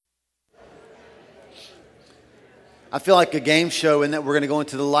I feel like a game show in that we're going to go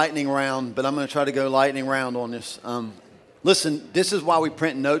into the lightning round, but I'm going to try to go lightning round on this. Listen, this is why we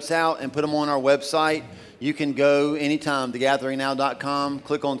print notes out and put them on our website. You can go anytime, thegatheringnow.com,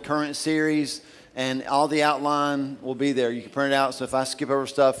 click on current series, and all the outline will be there. You can print it out, so if I skip over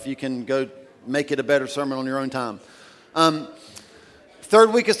stuff, you can go make it a better sermon on your own time.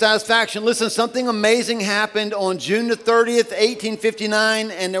 Third week of satisfaction. Listen, something amazing happened on June the 30th,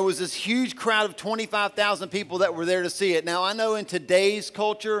 1859, and there was this huge crowd of 25,000 people that were there to see it. Now, I know in today's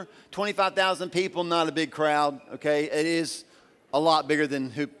culture, 25,000 people, not a big crowd, okay? It is a lot bigger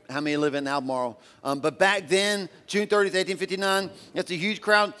than how many live in Albemarle. But back then, June 30th, 1859, that's a huge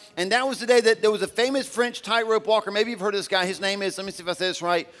crowd. And that was the day that there was a famous French tightrope walker. Maybe you've heard of this guy. His name is, let me see if I say this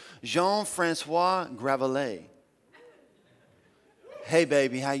right, Jean-Francois Gravelet. Hey,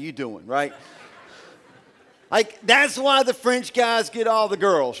 baby, how you doing, right? Like, that's why the French guys get all the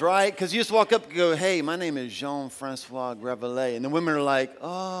girls, right? Because you just walk up and go, hey, my name is Jean-Francois Gravelet. And the women are like,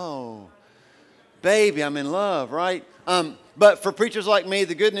 oh, baby, I'm in love, right? But for preachers like me,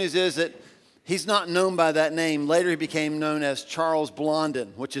 the good news is that he's not known by that name. Later, he became known as Charles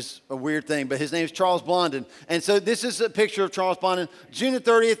Blondin, which is a weird thing, but his name is Charles Blondin. And so this is a picture of Charles Blondin. June the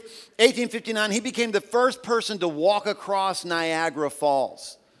 30th, 1859, he became the first person to walk across Niagara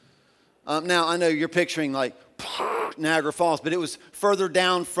Falls. Now, I know you're picturing like Niagara Falls, but it was further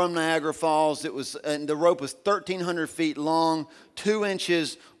down from Niagara Falls. And the rope was 1,300 feet long, 2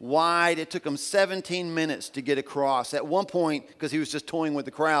 inches wide. It took him 17 minutes to get across. At one point, because he was just toying with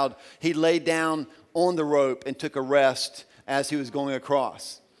the crowd, he laid down on the rope and took a rest as he was going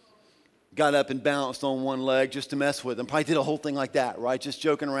across. Got up and balanced on one leg just to mess with him. Probably did a whole thing like that, right? Just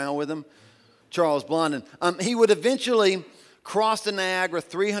joking around with him. Charles Blondin. He would eventually cross the Niagara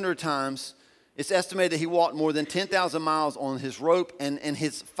 300 times. It's estimated that he walked more than 10,000 miles on his rope, and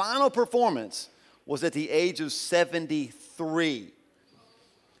his final performance was at the age of 73.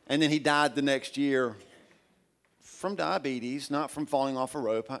 And then he died the next year from diabetes, not from falling off a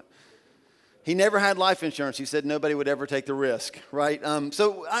rope. He never had life insurance. He said nobody would ever take the risk, right?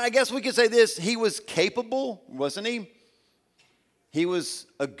 So I guess we could say this. He was capable, wasn't he? He was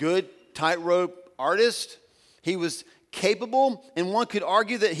a good tightrope artist. He was capable, and one could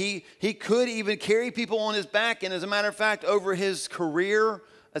argue that he could even carry people on his back. And as a matter of fact, over his career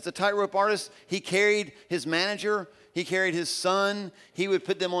as a tightrope artist, he carried his manager, he carried his son. He would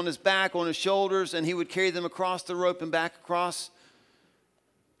put them on his back, on his shoulders, and he would carry them across the rope and back across.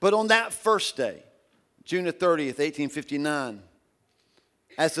 But on that first day, June the 30th, 1859,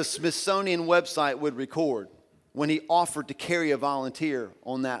 as the Smithsonian website would record, when he offered to carry a volunteer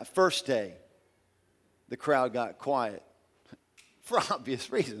on that first day, the crowd got quiet for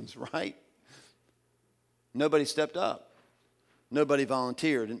obvious reasons, right? Nobody stepped up. Nobody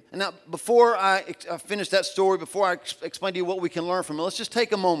volunteered. And now, before I finish that story, before I explain to you what we can learn from it, let's just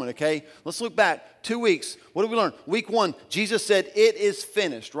take a moment, okay? Let's look back. 2 weeks. What did we learn? Week 1, Jesus said, it is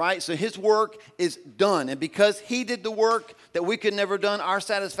finished, right? So his work is done. And because he did the work that we could never done, our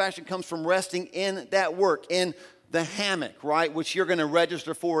satisfaction comes from resting in that work, in the hammock, right, which you're going to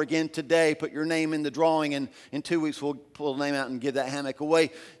register for again today. Put your name in the drawing, and in 2 weeks we'll pull the name out and give that hammock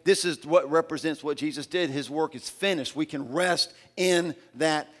away. This is what represents what Jesus did. His work is finished. We can rest in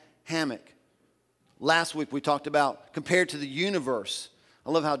that hammock. Last week we talked about compared to the universe.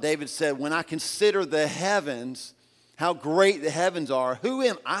 I love how David said, when I consider the heavens, how great the heavens are, who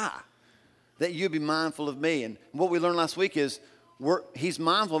am I that you be mindful of me? And what we learned last week is he's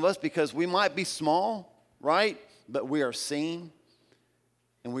mindful of us because we might be small, right? But we are seen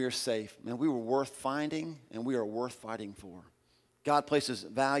and we are safe. Man, we were worth finding and we are worth fighting for. God places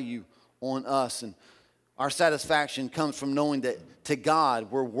value on us, and our satisfaction comes from knowing that to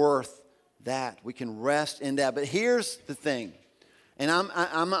God we're worth that. We can rest in that. But here's the thing, and I'm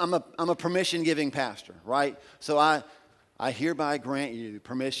a permission-giving pastor, right? So I hereby grant you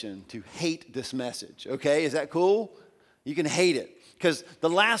permission to hate this message, okay? Is that cool? You can hate it because the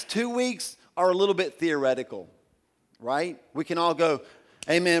last 2 weeks are a little bit theoretical. Right? We can all go,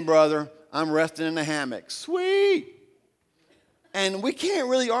 amen, brother, I'm resting in the hammock. Sweet. And we can't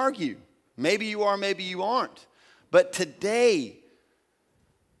really argue. Maybe you are, maybe you aren't. But today's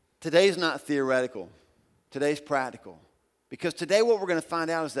not theoretical. Today's practical. Because today what we're going to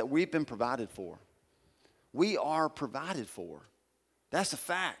find out is that we've been provided for. We are provided for. That's a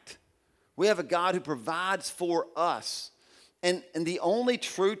fact. We have a God who provides for us. And the only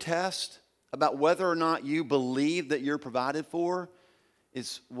true test about whether or not you believe that you're provided for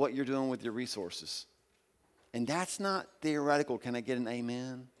is what you're doing with your resources. And that's not theoretical. Can I get an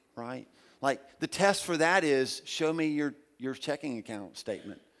amen? Right? Like, the test for that is, show me your checking account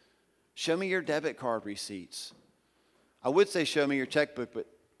statement. Show me your debit card receipts. I would say show me your checkbook, but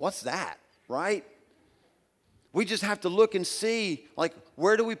what's that, right? We just have to look and see, like,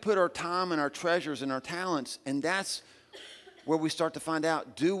 where do we put our time and our treasures and our talents? And that's where we start to find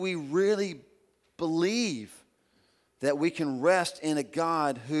out, do we really believe that we can rest in a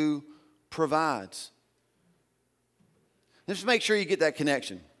God who provides? Just make sure you get that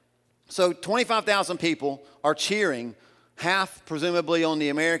connection. So 25,000 people are cheering, half presumably on the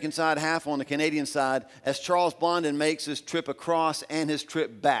American side, half on the Canadian side, as Charles Blondin makes his trip across and his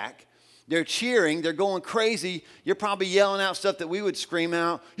trip back. They're cheering. They're going crazy. You're probably yelling out stuff that we would scream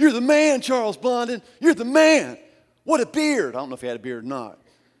out. You're the man, Charles Blondin. You're the man. What a beard. I don't know if he had a beard or not.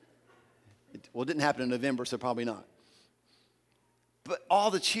 It didn't happen in November, so probably not. But all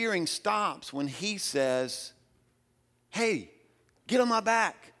the cheering stops when he says, hey, get on my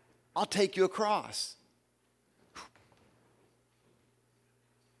back. I'll take you across.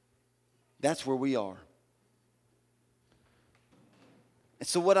 That's where we are. And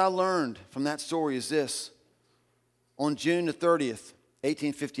so what I learned from that story is this. On June the 30th,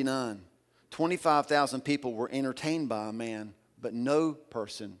 1859, 25,000 people were entertained by a man, but no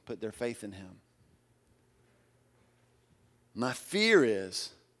person put their faith in him. My fear is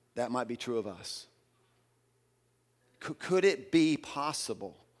that might be true of us. Could it be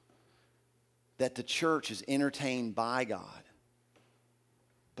possible that the church is entertained by God,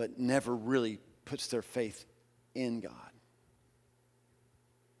 but never really puts their faith in God?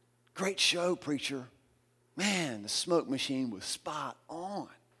 Great show, preacher. Man, the smoke machine was spot on.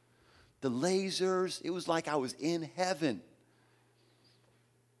 The lasers, it was like I was in heaven.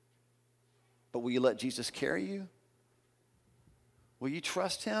 But will you let Jesus carry you? Will you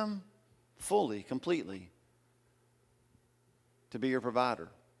trust him fully, completely, to be your provider?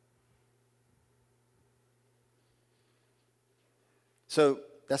 So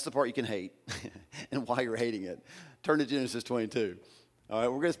that's the part you can hate and why you're hating it. Turn to Genesis 22. All right,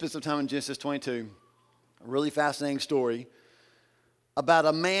 we're going to spend some time in Genesis 22. A really fascinating story about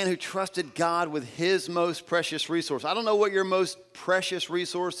a man who trusted God with his most precious resource. I don't know what your most precious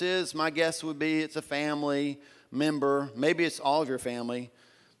resource is. My guess would be it's a family member. Maybe it's all of your family,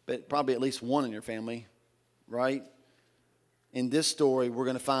 but probably at least one in your family, right? In this story, we're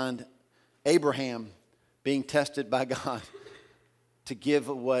going to find Abraham being tested by God to give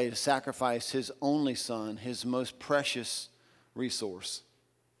away, to sacrifice his only son, his most precious resource.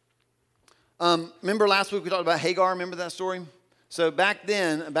 Remember last week we talked about Hagar? Remember that story? So back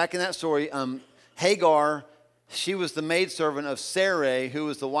then, back in that story, Hagar, she was the maidservant of Sarai, who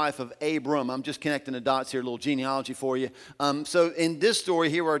was the wife of Abram. I'm just connecting the dots here, a little genealogy for you. So in this story,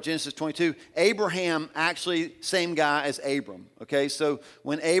 here we are, Genesis 22, Abraham, actually same guy as Abram. Okay, so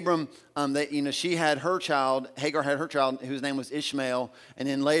when Abram, she had her child, Hagar had her child, whose name was Ishmael, and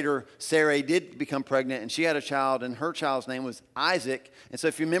then later Sarai did become pregnant, and she had a child, and her child's name was Isaac. And so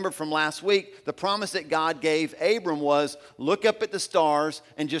if you remember from last week, the promise that God gave Abram was, look up at the stars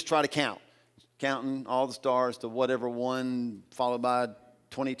and just try to count. Counting all the stars to whatever one followed by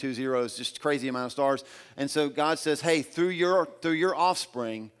 22 zeros, just crazy amount of stars. And so God says, hey, through your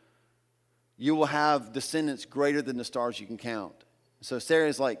offspring, you will have descendants greater than the stars you can count. So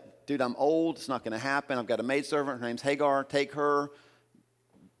Sarah's like, dude, I'm old. It's not going to happen. I've got a maidservant. Her name's Hagar. Take her,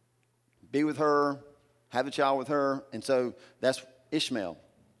 be with her, have a child with her. And so that's Ishmael.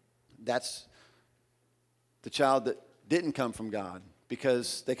 That's the child that didn't come from God,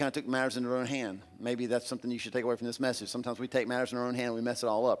 because they kind of took matters in their own hand. Maybe that's something you should take away from this message. Sometimes we take matters in our own hand and we mess it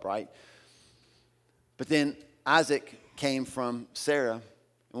all up, right? But then Isaac came from Sarah.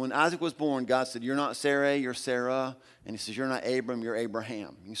 And when Isaac was born, God said, you're not Sarai, you're Sarah. And he says, you're not Abram, you're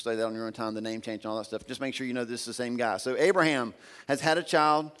Abraham. You can study that on your own time, the name change and all that stuff. Just make sure you know this is the same guy. So Abraham has had a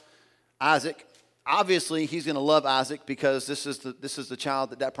child, Isaac. Obviously, he's going to love Isaac because this is the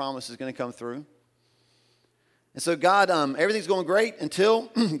child that promise is going to come through. And so God, everything's going great until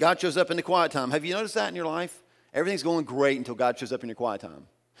God shows up in the quiet time. Have you noticed that in your life? Everything's going great until God shows up in your quiet time,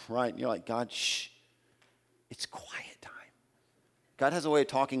 right? And you're like, God, shh, it's quiet time. God has a way of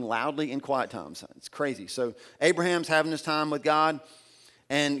talking loudly in quiet times. It's crazy. So Abraham's having this time with God,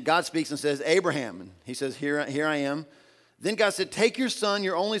 and God speaks and says, Abraham. And he says, here I am. Then God said, take your son,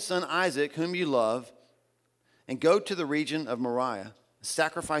 your only son Isaac, whom you love, and go to the region of Moriah.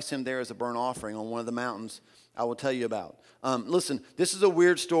 Sacrifice him there as a burnt offering on one of the mountains I will tell you about. Listen, this is a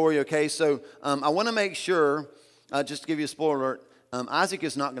weird story, okay? So I want to make sure, just to give you a spoiler alert, Isaac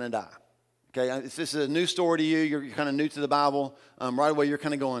is not going to die. Okay, if this is a new story to you, you're kind of new to the Bible, right away you're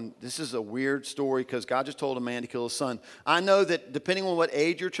kind of going, this is a weird story because God just told a man to kill his son. I know that depending on what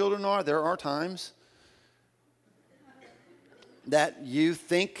age your children are, there are times that you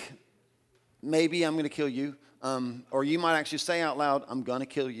think maybe I'm going to kill you. or you might actually say out loud, I'm going to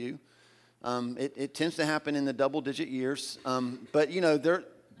kill you. It tends to happen in the double-digit years. But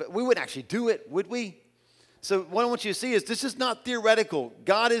we wouldn't actually do it, would we? So what I want you to see is this is not theoretical.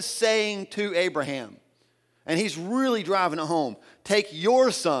 God is saying to Abraham, and he's really driving it home, take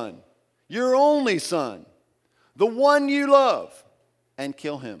your son, your only son, the one you love, and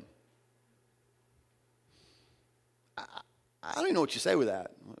kill him. I don't even know what you say with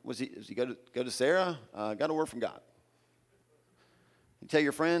that. Does he go to Sarah? Got a word from God. You tell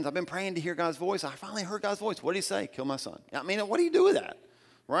your friends, I've been praying to hear God's voice. I finally heard God's voice. What did he say? Kill my son. I mean, what do you do with that?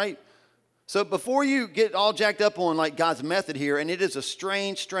 Right? So before you get all jacked up on like God's method here, and it is a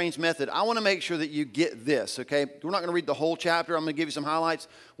strange method, I want to make sure that you get this, okay? We're not going to read the whole chapter. I'm going to give you some highlights.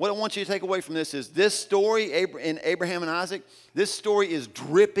 What I want you to take away from this is this story in Abraham and Isaac, this story is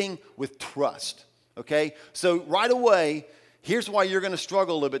dripping with trust, okay? So right away, here's why you're going to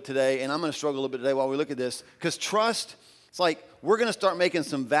struggle a little bit today, and I'm going to struggle a little bit today while we look at this, because trust, it's like we're going to start making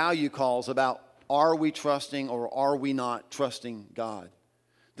some value calls about are we trusting or are we not trusting God.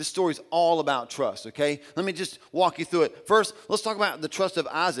 This story is all about trust, okay? Let me just walk you through it. First, let's talk about the trust of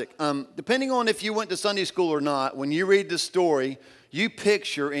Isaac. Depending on if you went to Sunday school or not, when you read this story, you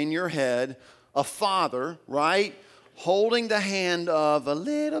picture in your head a father, right, holding the hand of a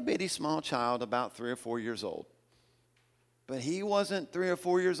little bitty small child about 3 or 4 years old. But he wasn't 3 or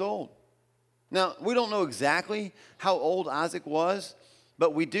 4 years old. Now, we don't know exactly how old Isaac was,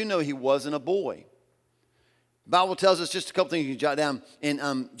 but we do know he wasn't a boy. The Bible tells us just a couple things you can jot down.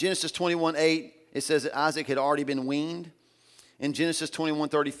 In Genesis 21:8, it says that Isaac had already been weaned. In Genesis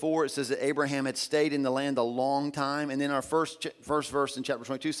 21:34, it says that Abraham had stayed in the land a long time. And then our first verse in chapter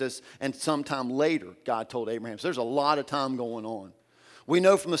 22 says, and sometime later, God told Abraham. So there's a lot of time going on. We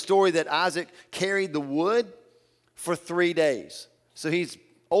know from the story that Isaac carried the wood for 3 days. So he's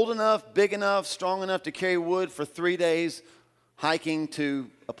old enough, big enough, strong enough to carry wood for 3 days, hiking to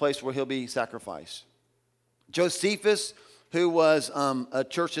a place where he'll be sacrificed. Josephus, who was a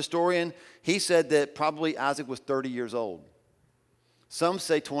church historian, he said that probably Isaac was 30 years old. Some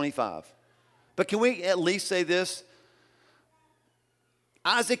say 25. But can we at least say this?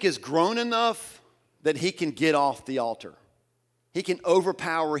 Isaac is grown enough that he can get off the altar. He can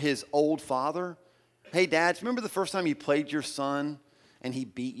overpower his old father. Hey, dads, remember the first time you played your son and he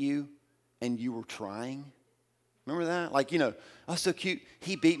beat you and you were trying? Remember that? Like, oh, so cute.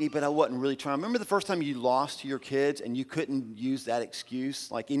 He beat me, but I wasn't really trying. Remember the first time you lost to your kids and you couldn't use that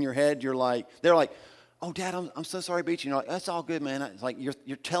excuse? Like in your head, they're like, oh, Dad, I'm so sorry I beat you. You're like, that's all good, man. It's like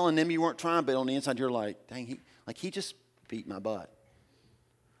you're telling them you weren't trying, but on the inside, you're like, dang, he just beat my butt.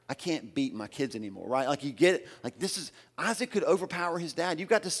 I can't beat my kids anymore, right? Like you get it. Like Isaac could overpower his dad. You've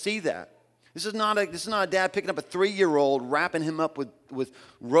got to see that. This is not a dad picking up a 3-year-old, wrapping him up with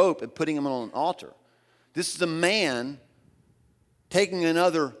rope and putting him on an altar. This is a man taking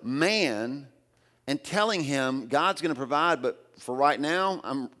another man and telling him God's going to provide, but for right now,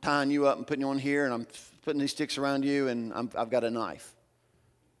 I'm tying you up and putting you on here, and I'm putting these sticks around you, and I've got a knife.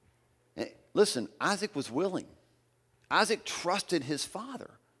 And listen, Isaac was willing. Isaac trusted his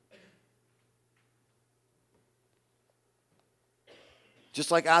father.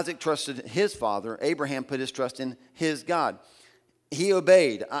 Just like Isaac trusted his father, Abraham put his trust in his God. He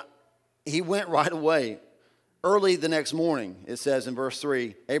obeyed. He went right away. Early the next morning, it says in verse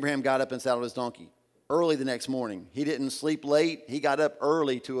 3, Abraham got up and saddled his donkey. Early the next morning. He didn't sleep late. He got up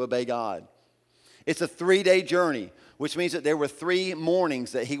early to obey God. It's a 3-day journey, which means that there were 3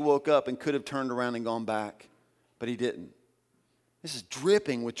 mornings that he woke up and could have turned around and gone back, but he didn't. This is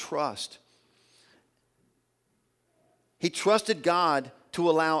dripping with trust. He trusted God to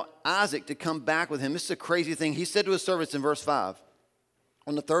allow Isaac to come back with him. This is a crazy thing. He said to his servants in verse 5,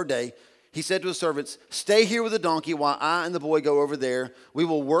 on the 3rd day, he said to his servants, stay here with the donkey while I and the boy go over there. We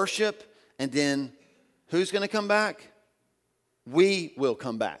will worship, and then who's going to come back? We will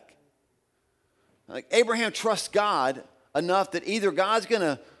come back. Like Abraham trusts God enough that either God's going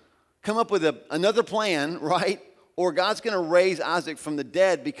to come up with another plan, right? Or God's going to raise Isaac from the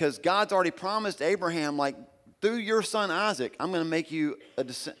dead, because God's already promised Abraham, like, through your son Isaac, I'm going to make you you're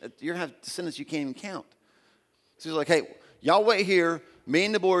going to have descendants you can't even count. So he's like, hey, y'all wait here. Me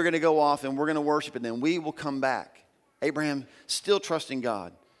and the boy are going to go off and we're going to worship, and then we will come back. Abraham still trusting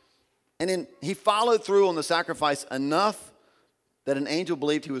God. And then he followed through on the sacrifice enough that an angel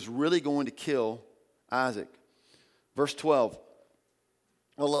believed he was really going to kill Isaac. Verse 12.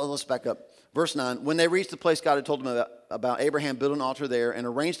 Well, let's back up. Verse 9. When they reached the place God had told them about, Abraham built an altar there and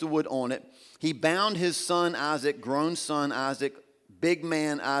arranged the wood on it. He bound his son Isaac, grown son Isaac, big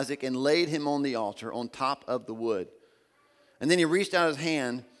man Isaac, and laid him on the altar on top of the wood. And then he reached out his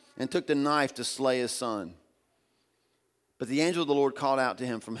hand and took the knife to slay his son. But the angel of the Lord called out to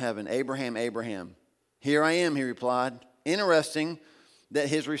him from heaven, Abraham, Abraham. Here I am, he replied. Interesting that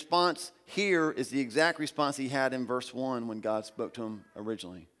his response here is the exact response he had in verse 1 when God spoke to him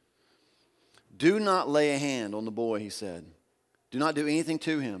originally. Do not lay a hand on the boy, he said. Do not do anything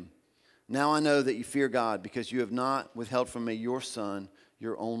to him. Now I know that you fear God because you have not withheld from me your son,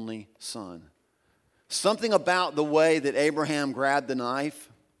 your only son. Something about the way that Abraham grabbed the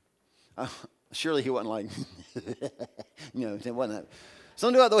knife, surely he wasn't like, it wasn't that.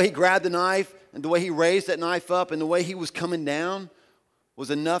 Something about the way he grabbed the knife and the way he raised that knife up and the way he was coming down was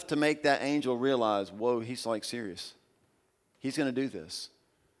enough to make that angel realize, whoa, he's like serious. He's going to do this.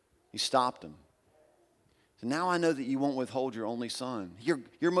 He stopped him. So now I know that you won't withhold your only son,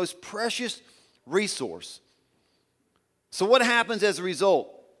 your most precious resource. So what happens as a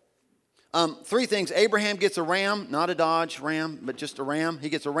result? Three things. Abraham gets a ram, not a Dodge Ram, but just a ram. He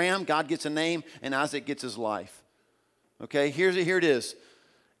gets a ram, God gets a name, and Isaac gets his life. Okay, here it is.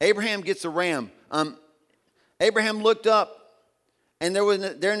 Abraham gets a ram. Abraham looked up, and there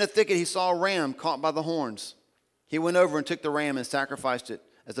in the thicket he saw a ram caught by the horns. He went over and took the ram and sacrificed it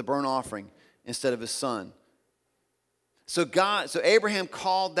as a burnt offering instead of his son. So Abraham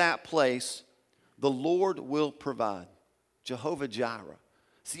called that place, the Lord will provide, Jehovah Jireh.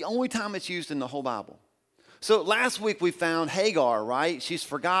 It's the only time it's used in the whole Bible. So last week we found Hagar, right? She's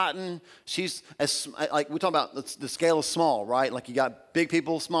forgotten. She's like we talk about the scale is small, right? Like you got big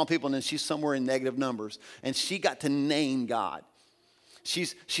people, small people, and then she's somewhere in negative numbers. And she got to name God.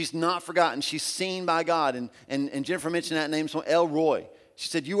 She's not forgotten. She's seen by God. And Jennifer mentioned that name, El Roy. She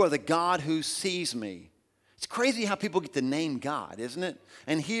said, you are the God who sees me. It's crazy how people get to name God, isn't it?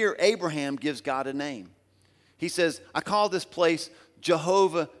 And here Abraham gives God a name. He says, I call this place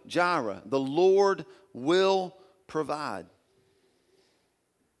Jehovah Jireh. The Lord will provide.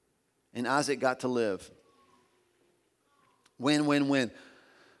 And Isaac got to live. Win, win, win.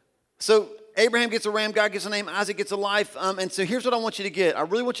 So Abraham gets a ram, God gets a name, Isaac gets a life. And so here's what I want you to get. I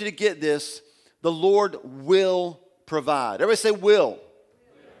really want you to get this. The Lord will provide. Everybody say will.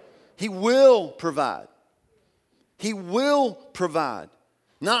 He will provide. He will provide.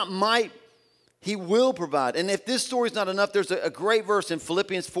 Not might. He will provide. And if this story is not enough, there's a great verse in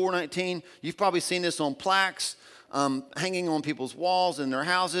Philippians 4:19. You've probably seen this on plaques, hanging on people's walls in their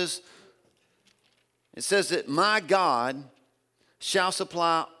houses. It says that my God shall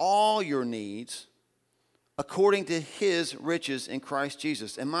supply all your needs according to his riches in Christ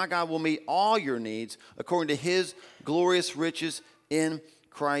Jesus. And my God will meet all your needs according to his glorious riches in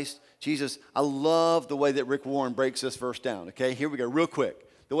Christ Jesus. I love the way that Rick Warren breaks this verse down. Okay, here we go real quick.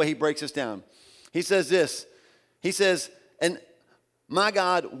 The way he breaks this down. He says this. He says, and my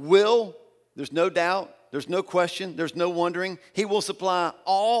God will, there's no doubt, there's no question, there's no wondering. He will supply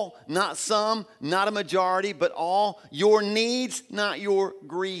all, not some, not a majority, but all your needs, not your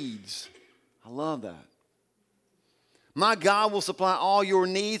greeds. I love that. My God will supply all your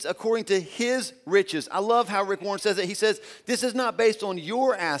needs according to his riches. I love how Rick Warren says it. He says, this is not based on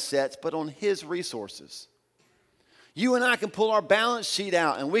your assets, but on his resources. You and I can pull our balance sheet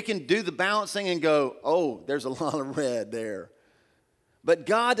out and we can do the balancing and go, oh, there's a lot of red there. But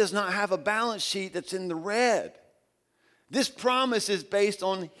God does not have a balance sheet that's in the red. This promise is based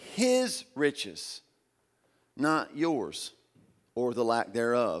on his riches, not yours or the lack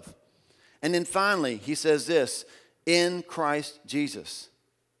thereof. And then finally, he says this, in Christ Jesus.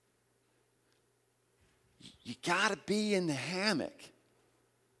 You got to be in the hammock.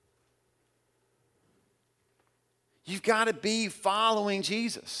 You've got to be following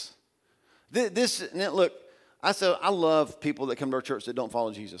Jesus. Look, I love people that come to our church that don't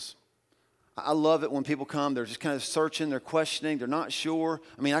follow Jesus. I love it when people come, they're just kind of searching, they're questioning, they're not sure.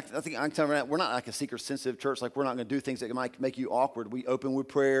 I mean, I think I can tell you that we're not like a seeker-sensitive church. Like, we're not going to do things that might make you awkward. We open with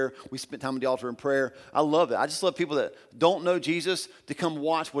prayer. We spend time at the altar in prayer. I love it. I just love people that don't know Jesus to come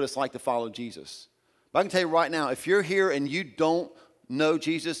watch what it's like to follow Jesus. But I can tell you right now, if you're here and you don't know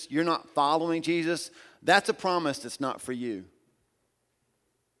Jesus, you're not following Jesus, that's a promise that's not for you.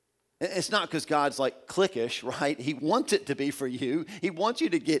 It's not because God's like cliquish, right? He wants it to be for you. He wants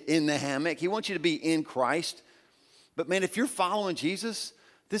you to get in the hammock. He wants you to be in Christ. But man, if you're following Jesus,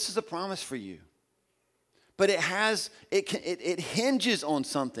 this is a promise for you. But it hinges on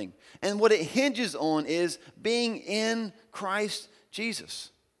something. And what it hinges on is being in Christ Jesus.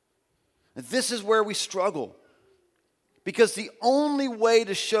 This is where we struggle. Because the only way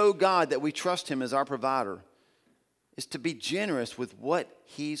to show God that we trust him as our provider is to be generous with what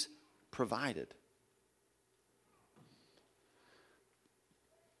he's provided.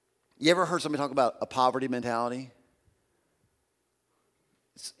 You ever heard somebody talk about a poverty mentality?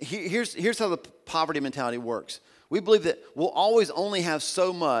 Here's how the poverty mentality works. We believe that we'll always only have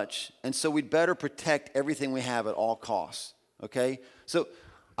so much, and so we'd better protect everything we have at all costs, okay? So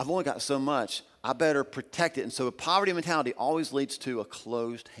I've only got so much. I better protect it. And so a poverty mentality always leads to a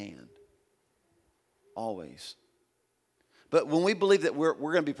closed hand. Always. But when we believe that we're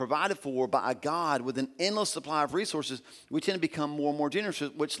going to be provided for by a God with an endless supply of resources, we tend to become more and more generous,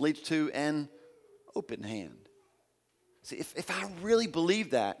 which leads to an open hand. See, if I really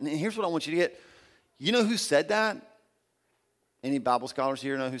believe that, and here's what I want you to get. You know who said that? Any Bible scholars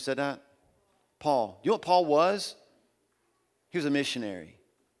here know who said that? Paul. You know what Paul was? He was a missionary.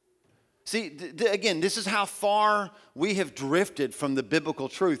 See, again, this is how far we have drifted from the biblical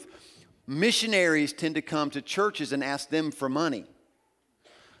truth. Missionaries tend to come to churches and ask them for money.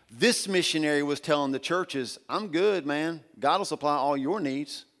 This missionary was telling the churches, I'm good, man. God will supply all your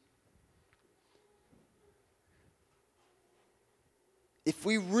needs. If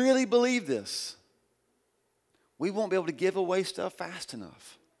we really believe this, we won't be able to give away stuff fast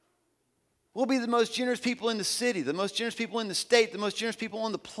enough. We'll be the most generous people in the city, the most generous people in the state, the most generous people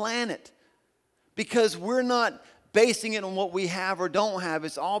on the planet. Because we're not basing it on what we have or don't have.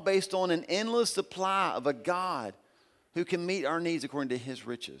 It's all based on an endless supply of a God who can meet our needs according to his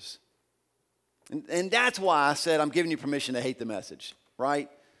riches. And that's why I said I'm giving you permission to hate the message, right?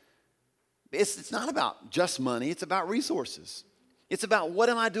 It's not about just money. It's about resources. It's about what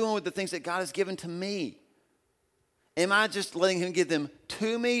am I doing with the things that God has given to me? Am I just letting him give them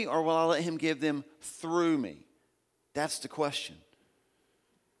to me, or will I let him give them through me? That's the question.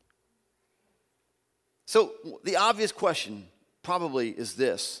 So the obvious question probably is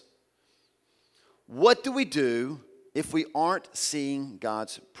this. What do we do if we aren't seeing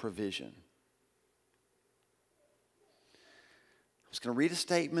God's provision? I'm just going to read a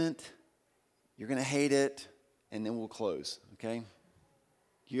statement. You're going to hate it, and then we'll close, okay?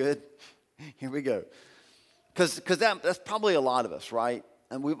 Good? Here we go. Because that's probably a lot of us, right?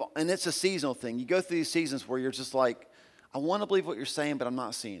 And it's a seasonal thing. You go through these seasons where you're just like, I want to believe what you're saying, but I'm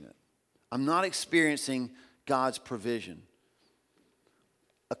not seeing it. I'm not experiencing God's provision.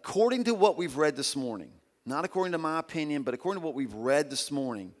 According to what we've read this morning, not according to my opinion, but according to what we've read this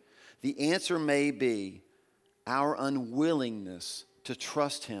morning, the answer may be our unwillingness to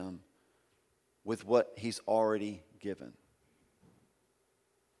trust him with what he's already given.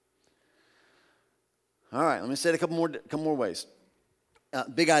 All right, let me say it a couple more ways.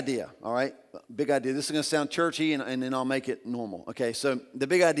 Big idea, all right? Big idea. This is going to sound churchy, and then I'll make it normal. Okay, so the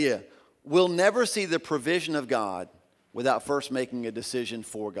big idea. We'll never see the provision of God without first making a decision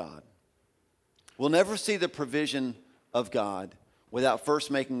for God. We'll never see the provision of God without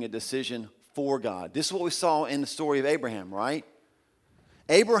first making a decision for God. This is what we saw in the story of Abraham, right?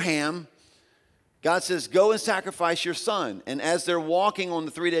 Abraham, God says, go and sacrifice your son. And as they're walking on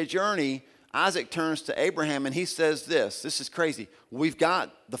the 3-day journey, Isaac turns to Abraham and he says this. This is crazy. We've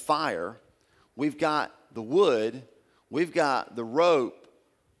got the fire. We've got the wood. We've got the rope.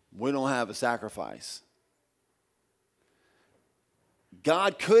 We don't have a sacrifice.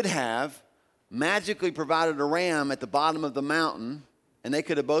 God could have magically provided a ram at the bottom of the mountain, and they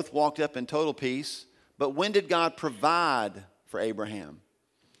could have both walked up in total peace. But when did God provide for Abraham?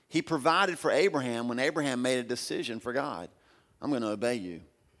 He provided for Abraham when Abraham made a decision for God. I'm going to obey you.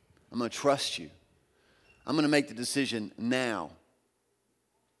 I'm going to trust you. I'm going to make the decision now.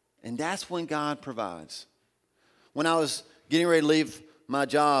 And that's when God provides. When I was getting ready to leave my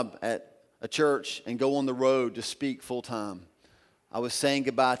job at a church and go on the road to speak full time, I was saying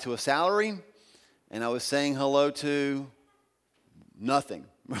goodbye to a salary, and I was saying hello to nothing.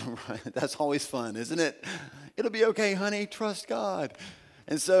 That's always fun, isn't it? It'll be okay, honey. Trust God.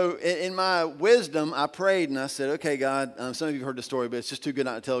 And so in my wisdom, I prayed and I said, okay, God, some of you have heard the story, but it's just too good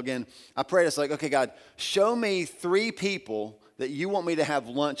not to tell again. I prayed, it's like, okay, God, show me 3 people that you want me to have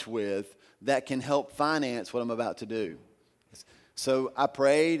lunch with that can help finance what I'm about to do. So I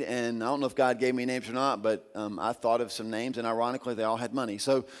prayed, and I don't know if God gave me names or not, but I thought of some names, and ironically, they all had money.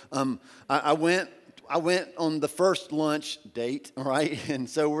 So I went on the first lunch date, right? And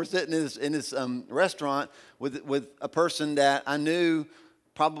so we're sitting in this restaurant with a person that I knew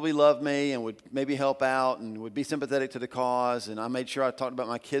probably loved me and would maybe help out and would be sympathetic to the cause. And I made sure I talked about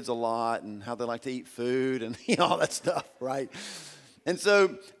my kids a lot and how they like to eat food and all that stuff, right? And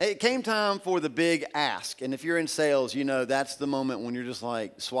so it came time for the big ask. And if you're in sales, you know that's the moment when you're just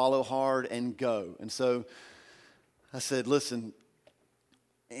like, swallow hard and go. And so I said, listen,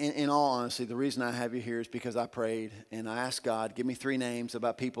 in all honesty, the reason I have you here is because I prayed and I asked God, give me 3 names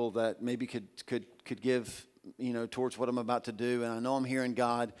about people that maybe could give, towards what I'm about to do. And I know I'm hearing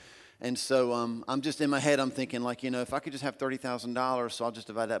God. And so I'm just in my head, I'm thinking like, if I could just have $30,000, so I'll just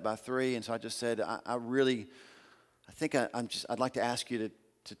divide that by 3. And so I just said, I really I'd like to ask you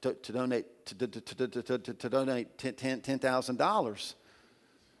to donate to donate $10,000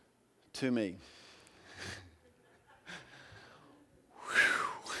 to me.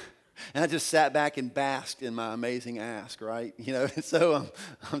 And I just sat back and basked in my amazing ask, right? You know,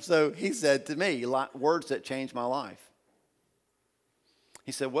 so he said to me words that changed my life.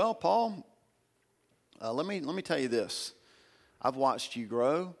 He said, "Well, Paul, let me tell you this. I've watched you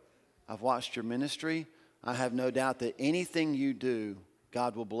grow. I've watched your ministry. I have no doubt that anything you do,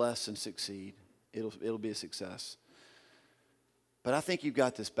 God will bless and succeed. It'll be a success. But I think you've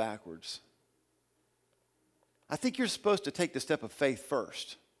got this backwards. I think you're supposed to take the step of faith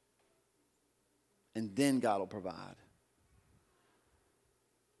first, and then God will provide."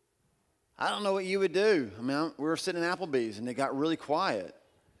 I don't know what you would do. I mean, we were sitting in Applebee's, and it got really quiet.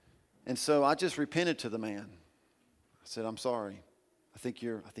 And so I just repented to the man. I said, "I'm sorry. I think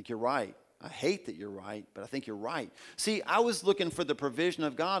you're right. I hate that you're right, but I think you're right." See, I was looking for the provision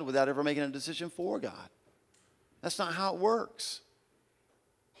of God without ever making a decision for God. That's not how it works.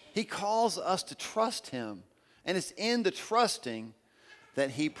 He calls us to trust him, and it's in the trusting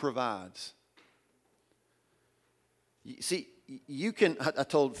that he provides. See, I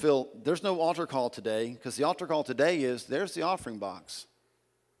told Phil, there's no altar call today, because the altar call today is, there's the offering box.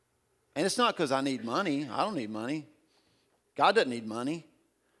 And it's not because I need money. I don't need money. God doesn't need money.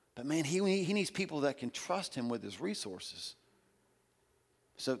 But man, he needs people that can trust him with his resources.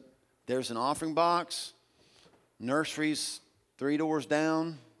 So there's an offering box. Nurseries 3 doors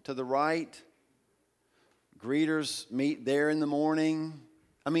down to the right. Greeters meet there in the morning.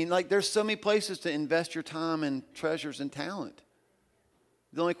 I mean, like, there's so many places to invest your time and treasures and talent.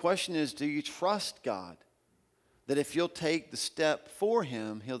 The only question is, do you trust God? That if you'll take the step for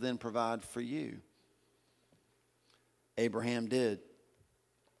him, he'll then provide for you. Abraham did.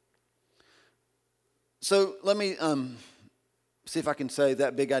 So let me see if I can say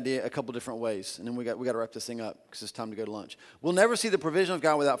that big idea a couple different ways, and then we got to wrap this thing up because it's time to go to lunch. We'll never see the provision of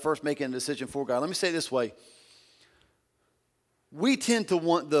God without first making a decision for God. Let me say it this way. We tend to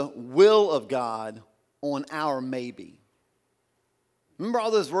want the will of God on our maybe. Remember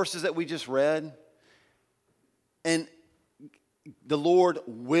all those verses that we just read? And the Lord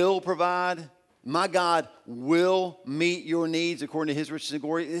will provide. My God will meet your needs according to his riches and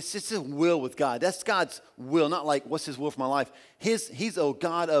glory. It's just a will with God. That's God's will, not like, what's his will for my life? He's a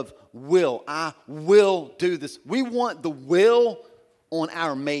God of will. I will do this. We want the will on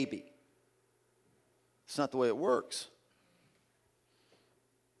our maybe. It's not the way it works.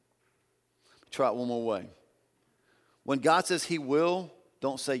 Try it one more way. When God says he will,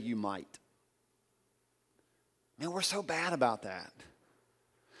 don't say you might. Man, we're so bad about that.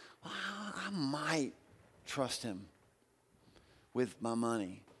 Well, I might trust him with my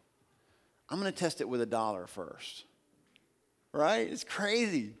money. I'm going to test it with $1 first. Right? It's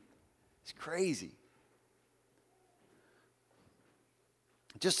crazy. It's crazy.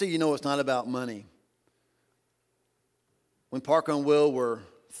 Just so you know, it's not about money. When Parker and Will were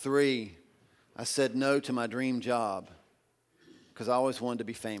 3, I said no to my dream job because I always wanted to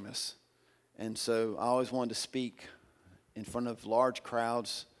be famous. And so I always wanted to speak in front of large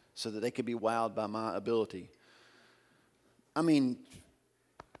crowds so that they could be wowed by my ability. I mean,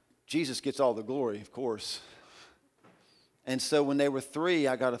 Jesus gets all the glory, of course. And so when they were 3,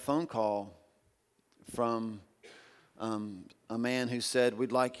 I got a phone call from a man who said,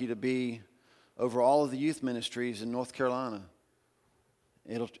 "We'd like you to be over all of the youth ministries in North Carolina.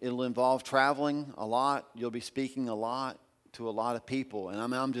 It'll involve traveling a lot. You'll be speaking a lot to a lot of people."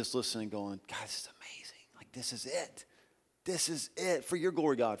 And I'm just listening going, "God, this is amazing. Like, this is it. This is it. For your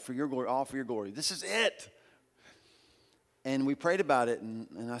glory, God. For your glory. All for your glory. This is it." And we prayed about it,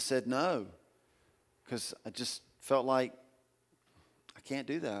 and I said no. Because I just felt like I can't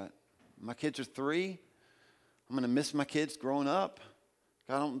do that. My kids are 3. I'm going to miss my kids growing up.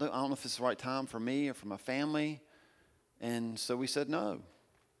 I don't know if it's the right time for me or for my family. And so we said no.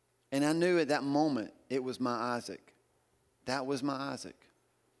 And I knew at that moment it was my Isaac. That was my Isaac.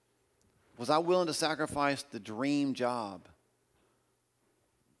 Was I willing to sacrifice the dream job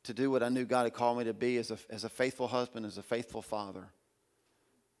to do what I knew God had called me to be as a faithful husband, as a faithful father?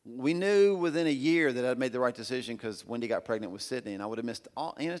 We knew within a year that I'd made the right decision because Wendy got pregnant with Sydney, and I would have missed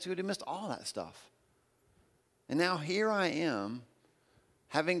all that stuff. And now here I am,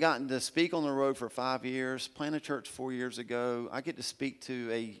 having gotten to speak on the road for 5 years, plant a church 4 years ago. I get to speak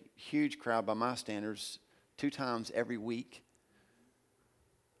to a huge crowd by my standards 2 times every week.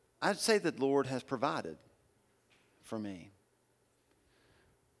 I'd say that the Lord has provided for me.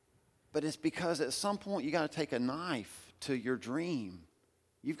 But it's because at some point you got to take a knife to your dream.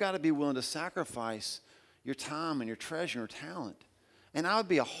 You've got to be willing to sacrifice your time and your treasure and your talent. And I would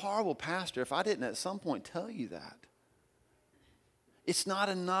be a horrible pastor if I didn't at some point tell you that. It's not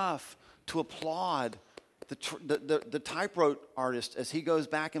enough to applaud the tightrope artist as he goes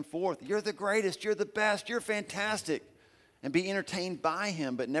back and forth. You're the greatest, you're the best, you're fantastic. And be entertained by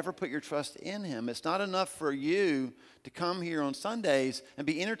him, but never put your trust in him. It's not enough for you to come here on Sundays and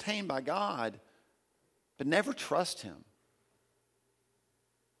be entertained by God, but never trust him.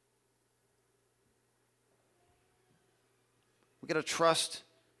 We've got to trust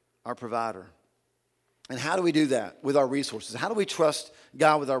our provider. And how do we do that? With our resources. How do we trust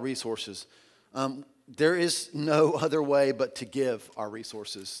God with our resources? There is no other way but to give our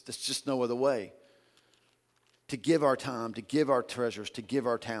resources. There's just no other way. To give our time, to give our treasures, to give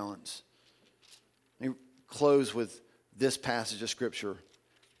our talents. Let me close with this passage of Scripture,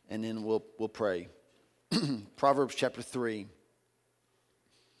 and then we'll pray. Proverbs chapter 3.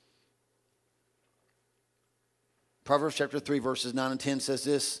 Proverbs chapter 3, verses 9 and 10 says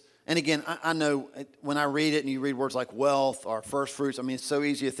this. And again, I know when I read it and you read words like wealth or first fruits, I mean, it's so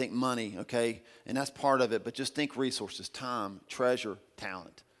easy to think money, okay? And that's part of it, but just think resources, time, treasure,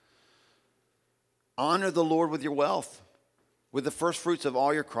 talent. Honor the Lord with your wealth, with the first fruits of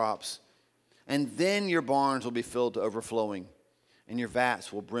all your crops, and then your barns will be filled to overflowing, and your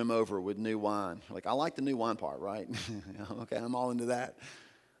vats will brim over with new wine. Like, I like the new wine part, right? Okay, I'm all into that.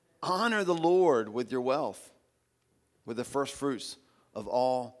 Honor the Lord with your wealth, with the first fruits of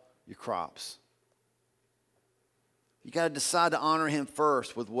all your crops. You got to decide to honor him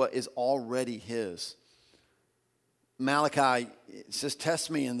first with what is already his. Malachi says, test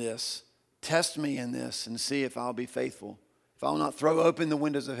me in this. Test me in this and see if I'll be faithful. If I will not throw open the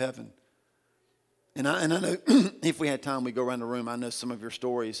windows of heaven. And I know if we had time, we'd go around the room. I know some of your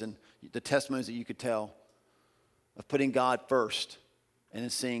stories and the testimonies that you could tell of putting God first and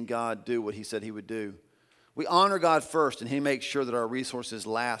then seeing God do what he said he would do. We honor God first, and he makes sure that our resources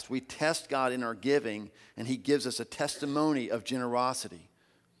last. We test God in our giving, and he gives us a testimony of generosity.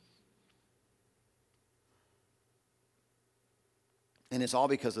 And it's all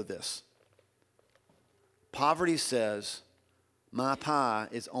because of this. Poverty says, my pie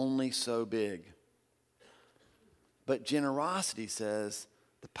is only so big. But generosity says,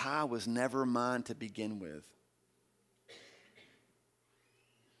 the pie was never mine to begin with.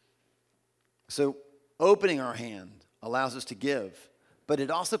 So opening our hand allows us to give, but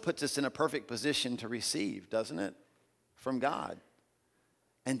it also puts us in a perfect position to receive, doesn't it? From God.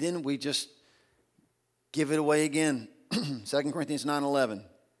 And then we just give it away again. 2 Corinthians 9:11,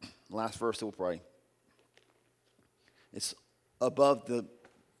 last verse that we'll pray. It's above the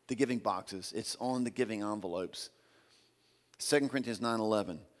giving boxes. It's on the giving envelopes. 2 Corinthians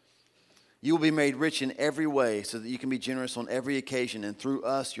 9:11. You will be made rich in every way so that you can be generous on every occasion, and through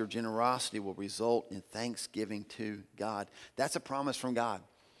us your generosity will result in thanksgiving to God. That's a promise from God.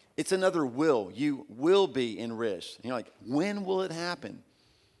 It's another will. You will be enriched. And you're like, when will it happen?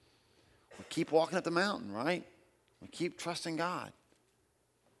 We keep walking up the mountain, right? We keep trusting God.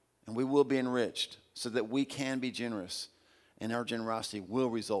 And we will be enriched so that we can be generous. And our generosity will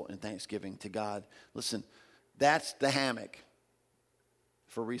result in thanksgiving to God. Listen, that's the hammock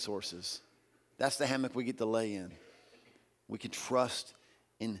for resources. That's the hammock we get to lay in. We can trust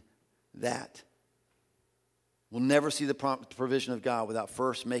in that. We'll never see the provision of God without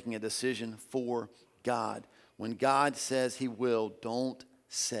first making a decision for God. When God says he will, don't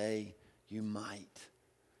say you might.